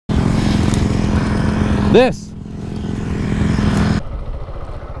This.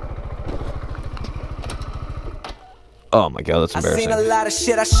 Oh my god, that's embarrassing. I seen a lot of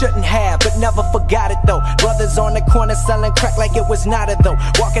shit I shouldn't have, but never forgot it though. Brothers on the corner selling crack like it was not a though.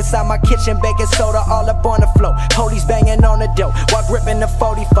 Walk inside my kitchen, baking soda all up on the floor. Police banging on the door while gripping the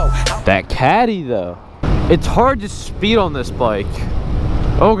 44. That caddy though. It's hard to speed on this bike.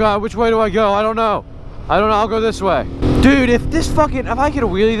 Oh god, which way do I go? I don't know. I'll go this way. Dude, if I could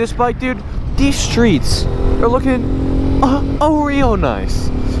wheelie this bike, dude, these streets are looking real nice.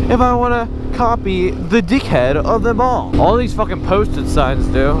 If I want to copy the dickhead of them all these fucking posted signs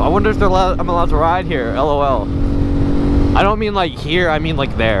do. I wonder if I'm allowed to ride here. LOL. I don't mean like here, I mean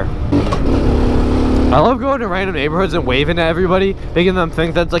like there. I love going to random neighborhoods and waving at everybody, making them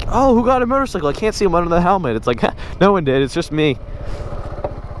think that's like, oh, who got a motorcycle? I can't see him under the helmet. It's like, no one did, it's just me.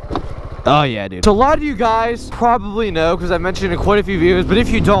 Oh yeah, dude. So a lot of you guys probably know because I mentioned it in quite a few videos, but if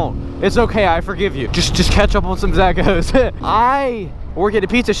you don't, it's okay, I forgive you. Just catch up on some ZackGoes. I work at a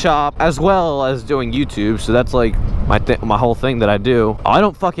pizza shop as well as doing YouTube, so that's like my whole thing that I do. I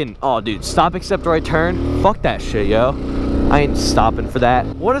don't fucking, oh dude, stop except right turn. Fuck that shit, yo. I ain't stopping for that.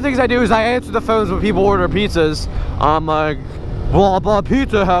 One of the things I do is I answer the phones when people order pizzas. I'm like, blah blah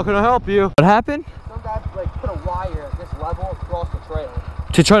pizza, how can I help you? What happened? Some guy like put a wire at this level across the trail.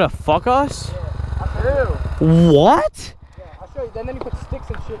 To try to fuck us? Yeah, what? yeah, I'll show you. Then he put sticks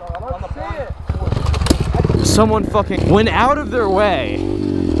and shit on the front. Someone fucking went out of their way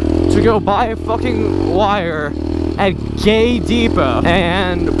to go buy a fucking wire at Gay Depot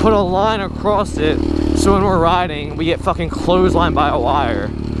and put a line across it so when we're riding we get fucking clotheslined by a wire.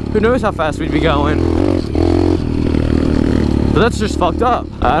 Who knows how fast we'd be going? But that's just fucked up.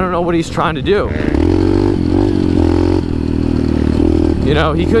 I don't know what he's trying to do. You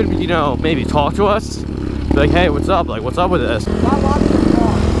know, he could, you know, maybe talk to us. Be like, hey, what's up? Like, what's up with this?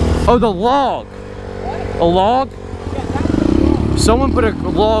 Oh, the log. What? A log? Yeah, that's the log. Someone put a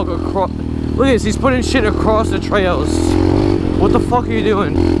log across. Look at this, he's putting shit across the trails. What the fuck are you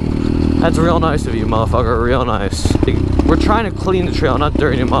doing? That's real nice of you, motherfucker, real nice. We're trying to clean the trail, not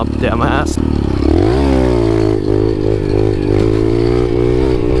dirty him up, damn ass.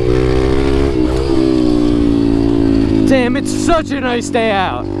 Damn, it's such a nice day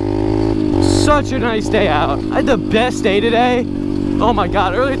out. Such a nice day out. I had the best day today. Oh my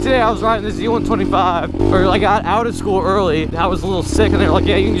god, earlier today I was riding the Z125, or I got out of school early. I was a little sick and they're like,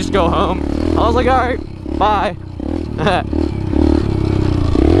 yeah, you can just go home. I was like, all right, bye.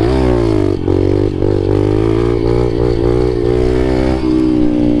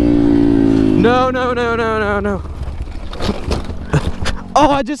 No, no, no, no, no, no. Oh,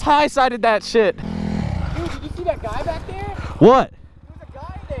 I just high-sided that shit. Dude, did you see that guy back there? What? There's a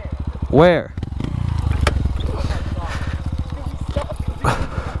guy there. Where?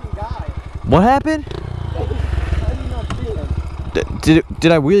 What happened?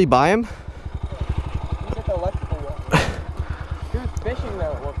 Did I really buy him? He's at the electrical wall. He was fishing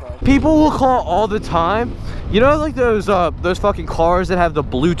there, it looked like. People will call all the time. You know, like those fucking cars that have the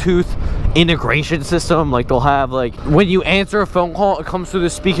Bluetooth integration system, like they'll have like when you answer a phone call it comes through the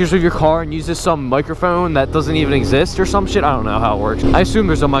speakers of your car and uses some microphone that doesn't even exist or some shit. I don't know how it works. I assume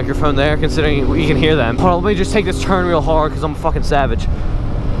there's a microphone there considering you can hear them. Hold on, let me just take this turn real hard because I'm a fucking savage.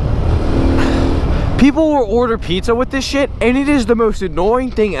 People will order pizza with this shit and it is the most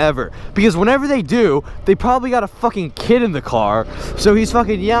annoying thing ever because whenever they do, they probably got a fucking kid in the car, so he's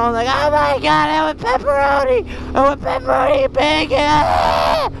fucking yelling like, oh my god, I want pepperoni and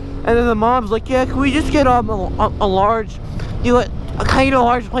bacon. And then the mom's like, yeah, can we just get a large, can I get a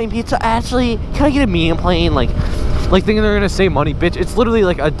large plain pizza? Actually, can I get a medium plain? Like thinking they're gonna save money, bitch. It's literally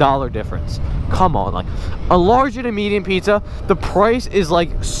like $1 difference. Come on, like a large and a medium pizza, the price is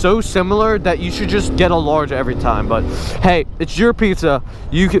like so similar that you should just get a large every time. But hey, it's your pizza.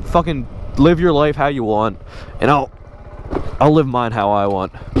 You can fucking live your life how you want, and I'll live mine how I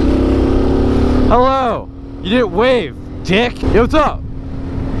want. Hello, you didn't wave, dick. Yo, what's up?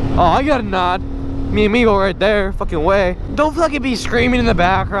 Oh, I got a nod. Me and Migo right there, fucking way. Don't fucking be screaming in the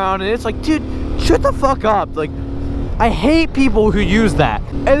background, and it's like, dude, shut the fuck up. Like, I hate people who use that.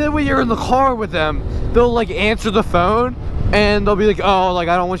 And then when you're in the car with them, they'll like answer the phone and they'll be like, oh, like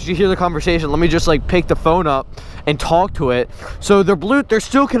I don't want you to hear the conversation. Let me just like pick the phone up and talk to it. So they're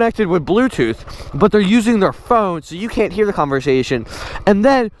still connected with Bluetooth, but they're using their phone so you can't hear the conversation. And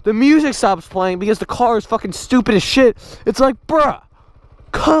then the music stops playing because the car is fucking stupid as shit. It's like, bruh,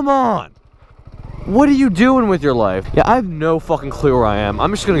 come on. What are you doing with your life? Yeah, I have no fucking clue where I am.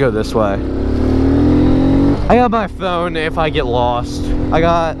 I'm just gonna go this way. I got my phone if I get lost. I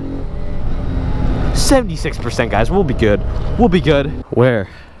got 76%, guys. We'll be good. We'll be good. Where?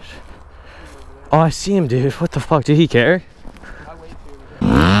 Oh, I see him, dude. What the fuck? Did he care?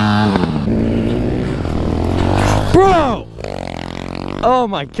 Bro! Oh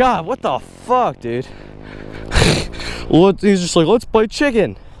my god, what the fuck, dude? He's just like, let's play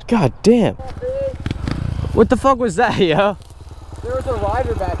chicken. God damn. What the fuck was that, yo? There was a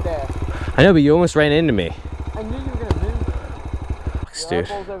rider back there. I know, but you almost ran into me. I knew you were gonna move. Dude.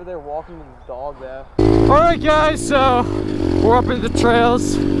 Bull's over there walking with his dog there. Alright guys, so we're up in the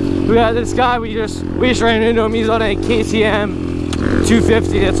trails. We got this guy, we just ran into him. He's on a KTM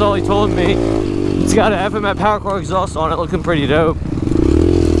 250, that's all he told me. He's got an FMF power core exhaust on it, looking pretty dope.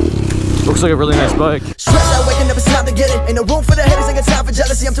 Looks like a really nice bike. Stress out, waking up, it's time to get it. Ain't no room for the haters, ain't got time for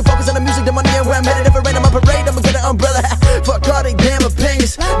jealousy. I'm too focused on the music, the money, and where I'm headed. If it rain on my parade, I'ma get an umbrella. Fuck all they damn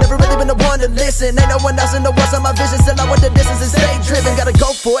opinions. Never really been the one to listen. Ain't no one else in the world on my vision. Still I want the distance and stay driven. Gotta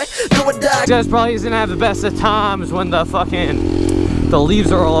go for it, do or die. This guy's probably gonna have the best of times when the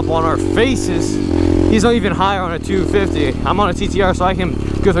leaves are all up on our faces. He's not even higher on a 250. I'm on a TTR, so I can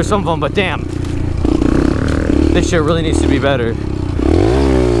go through some of them, but damn, this shit really needs to be better.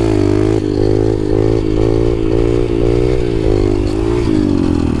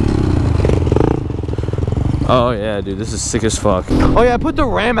 Oh yeah, dude, this is sick as fuck. Oh yeah, I put the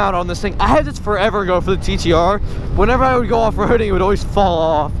ram out on this thing. I had this forever ago for the TTR. Whenever I would go off-roading, it would always fall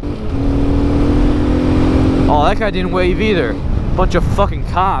off. Oh, that guy didn't wave either. Bunch of fucking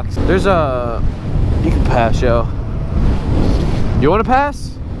cocks. There's a... You can pass, yo. You want to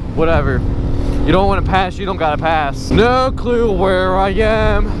pass? Whatever. You don't want to pass, you don't gotta pass. No clue where I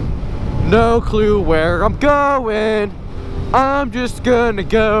am. No clue where I'm going. I'm just gonna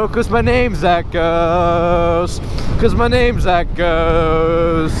go, cause my name's ZackGoes. Cause my name's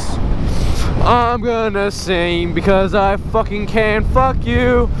ZackGoes. I'm gonna sing because I fucking can. Fuck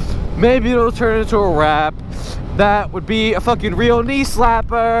you. Maybe it'll turn into a rap. That would be a fucking real knee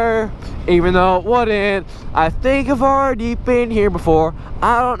slapper. Even though it wouldn't. I think I've already been here before.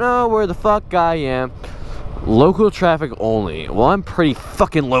 I don't know where the fuck I am. Local traffic only. Well, I'm pretty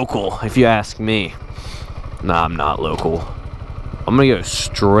fucking local, if you ask me. Nah, I'm not local. I'm gonna go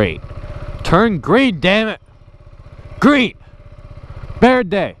straight. Turn green, damn it. Green.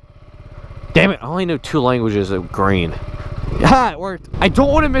 Verde. Damn it, I only know 2 languages of green. Ha, it worked. I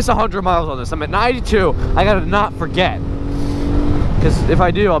don't want to miss 100 miles on this. I'm at 92. I gotta not forget. Because if I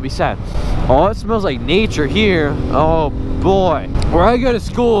do, I'll be sad. Oh, it smells like nature here. Oh boy. Where I go to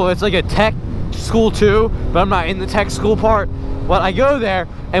school, it's like a tech school too, but I'm not in the tech school part. But I go there,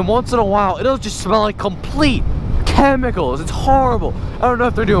 and once in a while, it'll just smell like complete chemicals. It's horrible. I don't know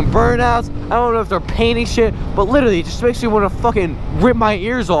if they're doing burnouts. I don't know if they're painting shit, but literally, it just makes me want to fucking rip my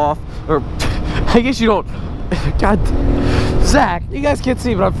ears off. Or, I guess you don't. God, Zach, you guys can't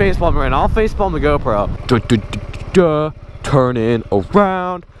see, but I'm facepalming right now. I'll facepalm the GoPro. Turning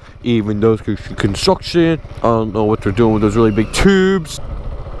around, even though it's construction. I don't know what they're doing with those really big tubes.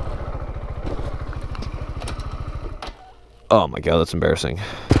 Oh my god, that's embarrassing.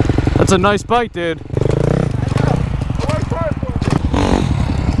 That's a nice bike, dude.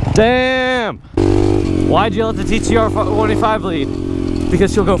 Damn! Why'd you let the TTR 125 lead?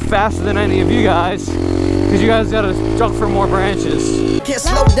 Because she'll go faster than any of you guys. Because you guys gotta duck for more branches. Can't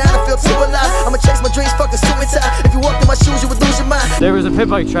slow down, I feel too alive. I'ma chase my dreams, fuck the suit and tie. If you walked in my shoes, you would lose your mind. There was a pit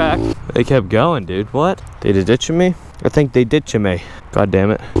bike track. They kept going, dude. What? They did ditching me? I think they ditching me. God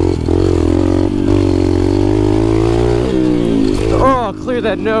damn it. Oh, clear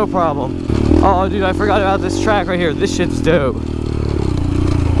that, no problem. Oh, dude, I forgot about this track right here. This shit's dope.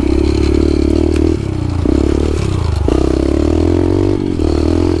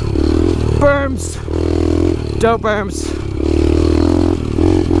 Berms. Dope berms.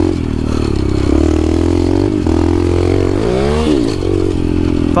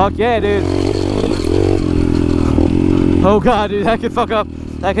 Fuck yeah, dude. Oh god, dude, that could fuck up.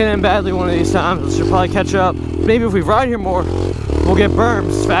 That could end badly one of these times. We should probably catch up. Maybe if we ride here more, we'll get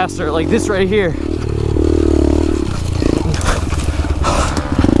berms faster, like this right here.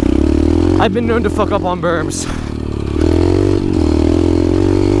 I've been known to fuck up on berms.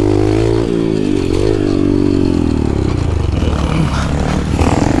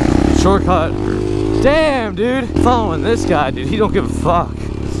 Shortcut. Damn, dude. Following this guy, dude. He don't give a fuck.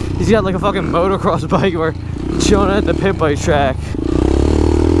 He's got like a fucking motocross bike or chilling at the pit bike track.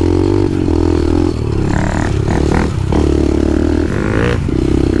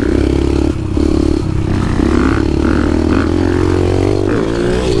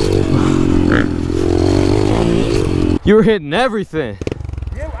 You were hitting everything.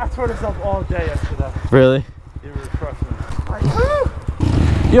 Yeah, I tore this up all day yesterday. Really? You were crushing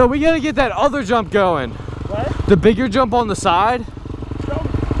it. Yo, we gotta get that other jump going. What? The bigger jump on the side.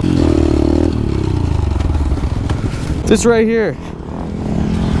 This right here.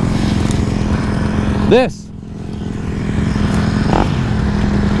 This.